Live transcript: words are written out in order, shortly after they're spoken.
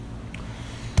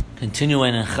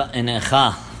Continuing in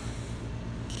Eicha,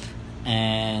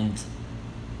 and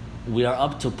we are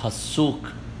up to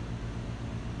Pasuk.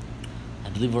 I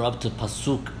believe we're up to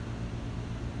Pasuk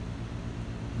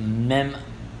Mem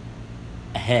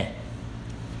He.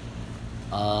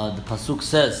 The Pasuk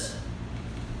says,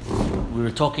 we were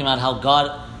talking about how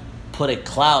God put a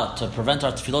cloud to prevent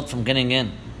our tefillot from getting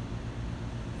in.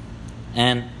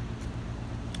 And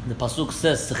the Pasuk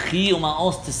says, Sechi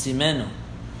u'ma'os tesimenu.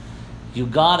 You,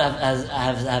 God,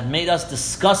 have made us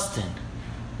disgusting.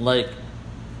 Like,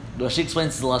 Rashi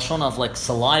explains the Lashon of like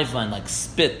saliva and like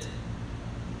spit.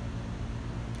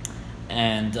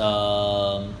 And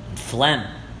phlegm.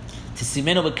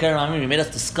 Tesimenu b'kerem amim. You made us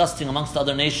disgusting amongst the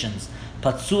other nations.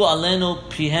 Patzu alenu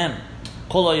pihem.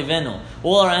 Kol oivenu.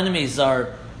 All our enemies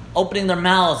are opening their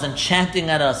mouths and chanting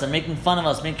at us and making fun of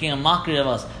us, making a mockery of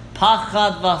us.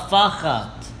 Pachad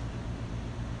v'fachat.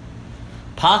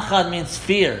 Pachad means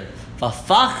fear.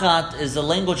 V'fachat is the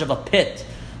language of a pit.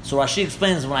 So Rashi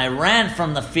explains, when I ran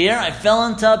from the fear, I fell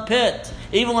into a pit.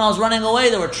 Even when I was running away,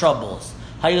 there were troubles.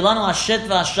 Hayulanu ashet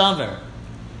v'ashaver.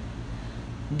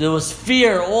 There was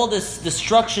fear. All this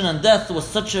destruction and death was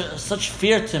such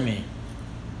fear to me.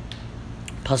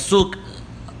 Pasuk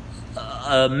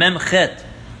Memchet.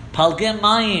 Palge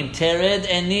mayim tered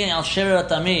eni al sherer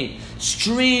atami.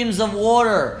 Streams of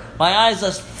water. My eyes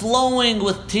are flowing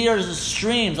with tears of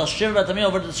streams. Al sherer atami,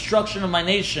 over the destruction of my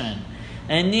nation.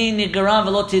 Eni nigara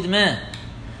v'lo tidmeh.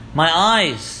 My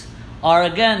eyes are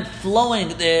again flowing.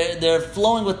 They're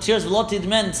flowing with tears. V'lo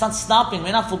tidmeh. It's not stopping.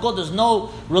 May not forget. There's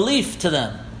no relief to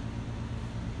them.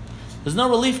 There's no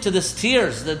relief to this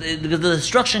tears. The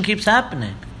destruction keeps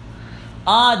happening.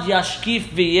 Ad yashkif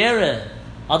v'yere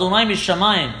Adonai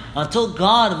mishamayim, until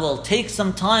God will take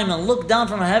some time and look down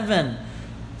from heaven.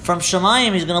 From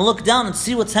Shamayim, He's going to look down and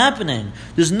see what's happening.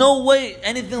 There's no way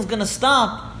anything's going to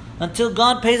stop until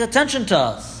God pays attention to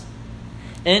us.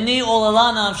 Eni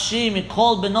olala nafshi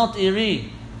mikol benot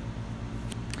iri.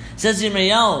 Says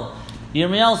Yirmiyahu.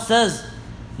 Yirmiyahu says,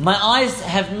 my eyes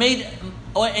have made...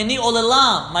 Eni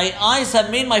olala, my eyes have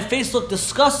made my face look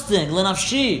disgusting.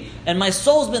 Lenafshi, and my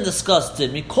soul's been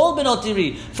disgusted. Mikol benot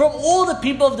iri. From all the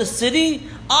people of the city,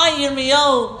 I,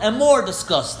 Yirmiyahu, am more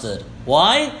disgusted.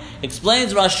 Why?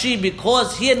 Explains Rashi,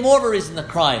 because he had more of a reason to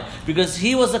cry. Because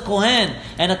he was a Kohen,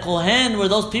 and a Kohen were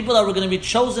those people that were going to be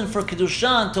chosen for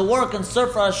Kiddushan, to work and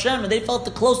serve for Hashem, and they felt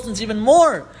the closeness even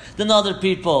more than other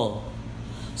people.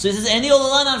 So he says, Eni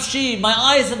olala nafshi, my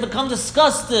eyes have become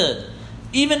disgusted.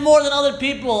 Even more than other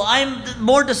people. I'm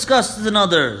more disgusted than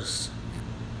others.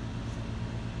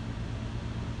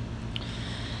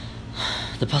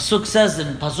 The Pasuk says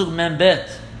in Pasuk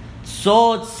Membet,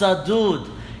 Sod Sadud,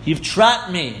 you've trapped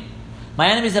me. My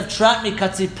enemies have trapped me.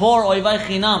 Katzipor oivai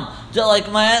chinam. Like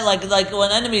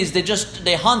when enemies,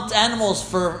 they hunt animals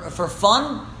for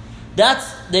fun.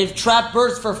 They've trapped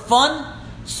birds for fun.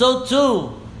 So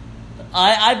too,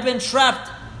 I've been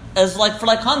trapped as for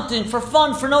hunting for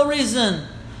fun for no reason.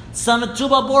 Sametu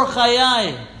babor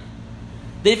chayai.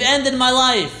 They've ended my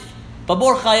life.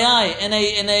 Babor chayai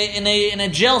in a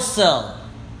jail cell.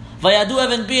 Vayadu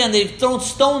even bi, and they've thrown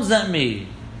stones at me.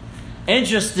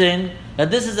 Interesting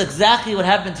that this is exactly what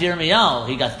happened to Yirmiyahu.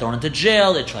 He got thrown into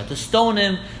jail. They tried to stone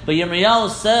him, but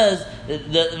Yirmiyahu says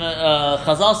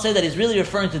Chazal say that he's really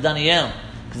referring to Daniel,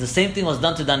 because the same thing was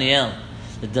done to Daniel.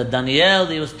 Daniel,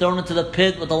 he was thrown into the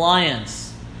pit with the lions.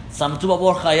 Samtu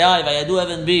babor chayai vayadu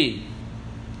even bi.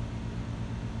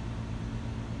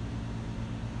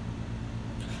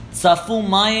 Tzafu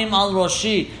mayim al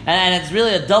roshi. And it's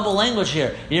really a double language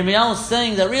here. Yirmiyahu is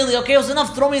saying that really, okay, it was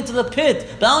enough, throw me into the pit.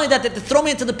 But not only that, they throw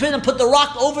me into the pit and put the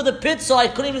rock over the pit so I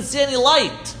couldn't even see any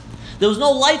light. There was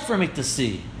no light for me to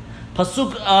see.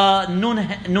 Pasuk nun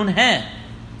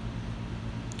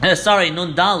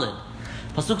dalid.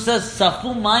 Pasuk says,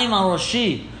 Tzafu mayim al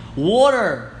roshi.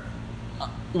 Water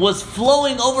was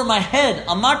flowing over my head.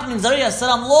 Amarti min zariya, said,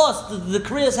 I'm lost. The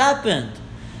decree has happened.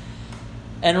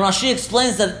 And Rashi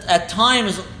explains that at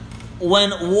times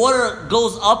when water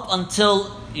goes up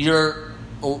until your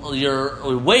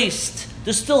waist,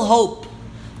 there's still hope.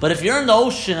 But if you're in the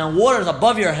ocean and water is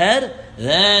above your head,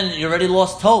 then you already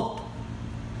lost hope.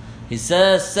 He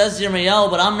says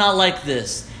Yirmiyahu, but I'm not like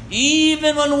this.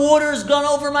 Even when water has gone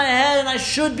over my head and I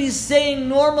should be saying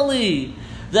normally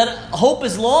that hope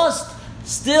is lost,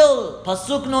 still,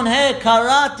 Pasuk Nun He,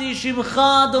 Karati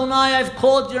Shimcha Adonai, I've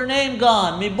called your name,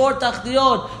 God. Mibor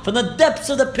Tachdiot, from the depths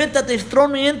of the pit that they've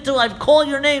thrown me into, I've called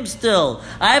your name still.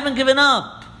 I haven't given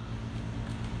up.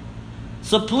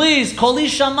 So please, Koli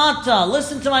Shamata,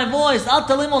 listen to my voice. Al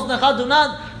Talimos Necha, do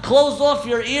not close off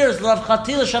your ears, Rav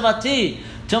Chati L'Shavati,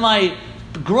 to my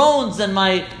groans and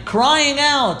my crying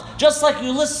out, just like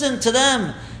you listen to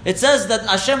them. It says that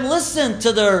Hashem listened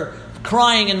to their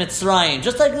crying in Mitzrayim.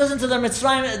 Just like you listen to their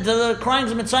Mitzrayim, to their crying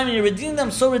in Mitzrayim, and you redeem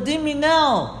them, so redeem me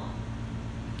now.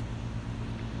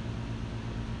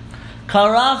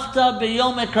 Karafta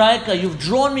beyom ekraeka, you've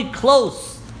drawn me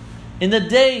close in the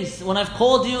days when I've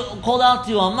called out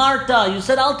to you. Amarta, you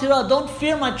said, Al tira, don't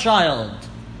fear my child.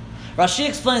 Rashi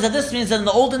explains that this means that in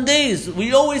the olden days,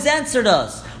 we always answered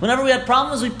us. Whenever we had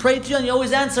problems, we prayed to you and you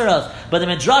always answered us. But the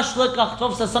Midrash Lekach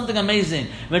Tov says something amazing.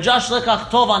 Midrash Lekach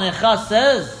Tov on Eicha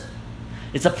says,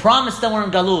 it's a promise that we're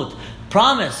in Galut.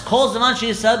 Promise. Kol zaman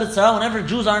she'yisrael b'tzara. Whenever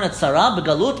Jews are in a tzara,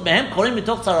 b'galut, behem korim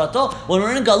mitoch tzarato. When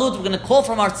we're in Galut, we're going to call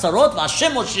from our tzarot,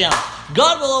 v'Hashem Moshiach.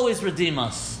 God will always redeem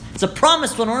us. It's a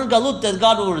promise when we're in Galut that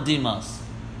God will redeem us.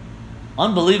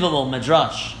 Unbelievable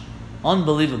Midrash.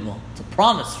 Unbelievable. It's a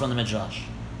promise from the Midrash.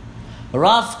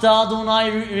 Rafta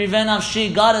Adonai riven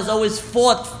nafshi. God has always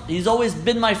fought. He's always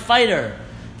been my fighter.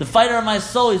 The fighter of my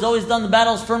soul. He's always done the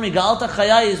battles for me. Ga'alta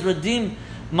chayai. He's redeemed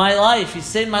my life. He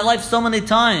saved my life so many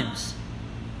times.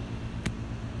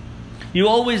 You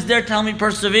always dare tell me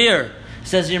persevere,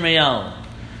 says Yirmiyahu.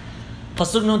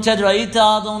 Pasuk Nun Ted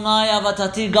Ra'ita Adonai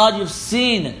avatati. God, you've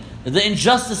seen the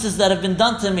injustices that have been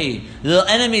done to me. The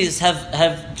enemies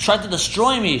have tried to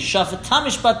destroy me. Shafatam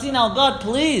mishpati. Now God,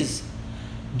 please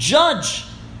judge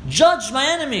my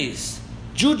enemies.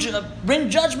 Bring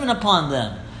judgment upon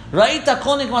them. Ra'ita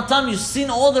kol nikmatam. You've seen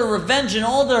all their revenge and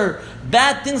all their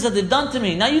bad things that they've done to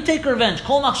me. Now you take revenge.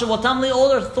 Kol machshavotam li. All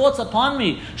their thoughts upon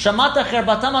me. Shamata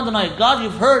cherbatam Adonai. God,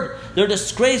 you've heard their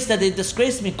disgrace, that they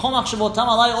disgraced me. Kol machshavotam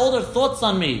alai. All their thoughts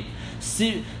on me.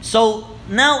 See, so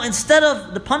now instead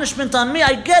of the punishment on me,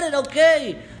 I get it,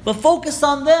 okay, but focus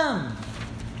on them.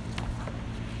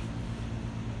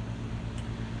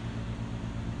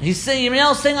 He's saying,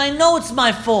 Yirmiyahu saying, I know it's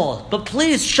my fault, but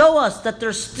please show us that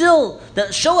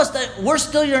show us that we're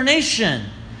still your nation,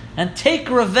 and take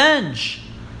revenge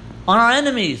on our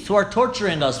enemies who are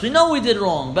torturing us. We know we did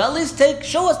wrong, but at least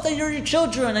show us that you're your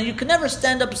children, and you can never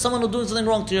stand up to someone who's doing something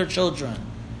wrong to your children.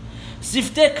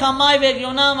 Siftei kamai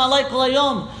ve'egyonam alai kol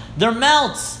hayom. Their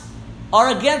mouths are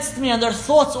against me, and their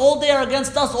thoughts all day are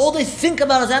against us. All they think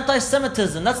about is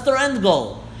anti-Semitism. That's their end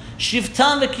goal.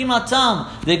 Shivtam v'kimatam.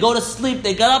 They go to sleep,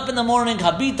 they get up in the morning,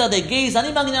 habita, they gaze,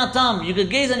 ani magnatam. You can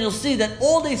gaze and you'll see that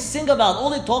all they sing about, all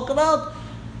they talk about,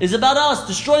 is about us.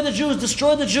 Destroy the Jews,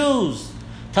 destroy the Jews.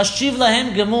 Tashiv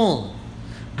lahem gemul.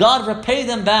 God, repay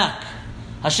them back.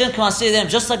 Hashem can say them,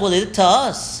 just like what they did to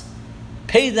us.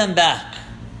 Pay them back.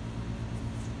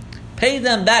 Pay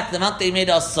them back the amount they made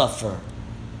us suffer.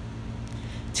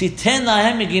 Titen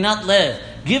lahem miginat lev.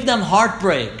 Give them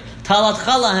heartbreak.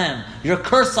 Talatcha lahem. Your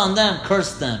curse on them,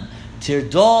 curse them.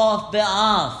 Tirdof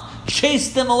be'af.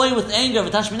 Chase them away with anger.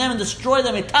 V'tashminem, and destroy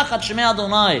them. Etachat shemei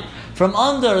Adonai. From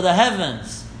under the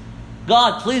heavens.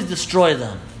 God, please destroy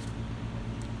them.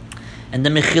 And the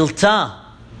Mechilta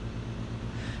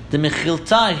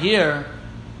here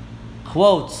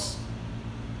quotes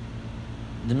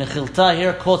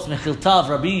Mechilta of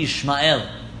Rabbi Yishmael.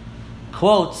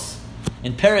 Quotes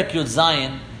in Perek Yud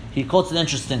Zayin. He quotes an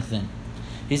interesting thing.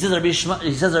 He says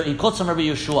he quotes from Rabbi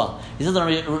Yeshua. He says that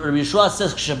Rabbi Yeshua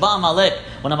says, Sheba Amalek,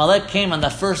 when Amalek came on the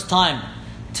first time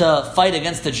to fight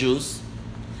against the Jews,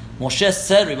 Moshe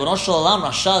said, Ribono shel olam,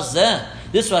 Rasha zeh.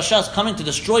 This Rasha is coming to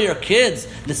destroy your kids.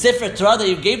 The Sefer Torah that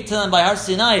you gave to them by Har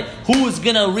Sinai, who is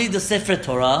going to read the Sefer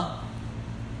Torah?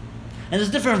 And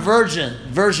there's different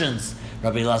versions.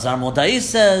 Rabbi Lazar Modai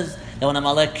says that when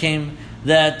Amalek came,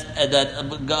 that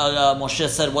Moshe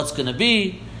said, what's going to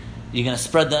be? You're going to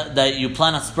spread that you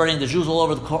plan on spreading the Jews all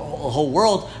over the whole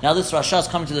world. Now this Rasha is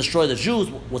coming to destroy the Jews.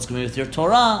 What's going to be with your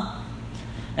Torah?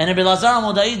 And Rabbi Lazar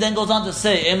Modai then goes on to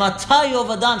say, Ematay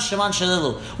ovadan sheman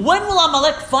shelilu. When will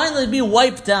Amalek finally be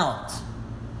wiped out?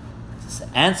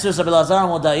 Answers Rabbi Lazar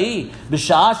Modai,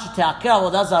 B'sha'ah shete'aker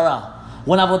avodah zarah.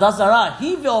 When avodah zarah,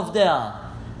 he ve'ovdea,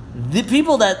 the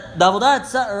people that the avodah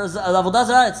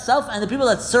zarah itself and the people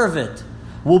that serve it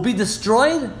will be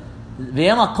destroyed. And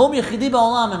God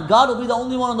will be the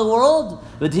only one in the world.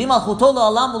 And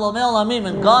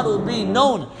God will be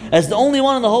known as the only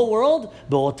one in the whole world.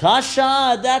 At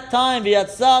that time,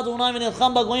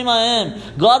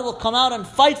 God will come out and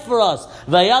fight for us.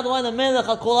 On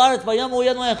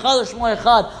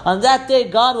that day,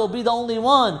 God will be the only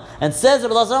one. And says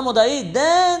then our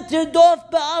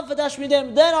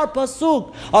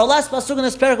pasuk, our last pasuk in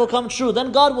this parak will come true.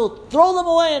 Then God will throw them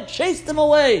away and chase them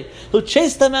away. He'll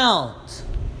chase them out.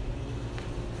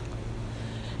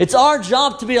 It's our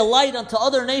job to be a light unto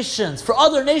other nations, for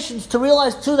other nations to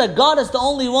realize too that God is the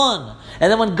only one.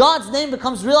 And then when God's name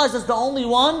becomes realized as the only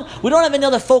one, we don't have any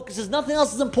other focuses, nothing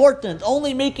else is important.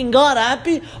 Only making God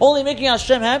happy, only making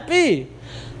Hashem happy.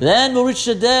 Then we'll reach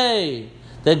the day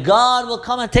that God will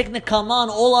come and take nekama on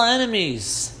all our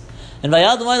enemies. And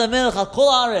Vayad Adonai l'melech al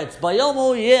kol haaretz, bayom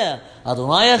hu yeh,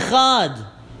 Adonai echad,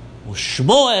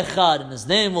 u'shmo echad, and His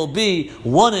name will be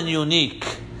one and unique.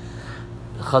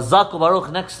 Chazak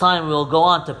u'baruch. Next time we will go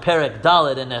on to Perek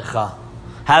Dalet in Eicha.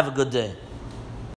 Have a good day.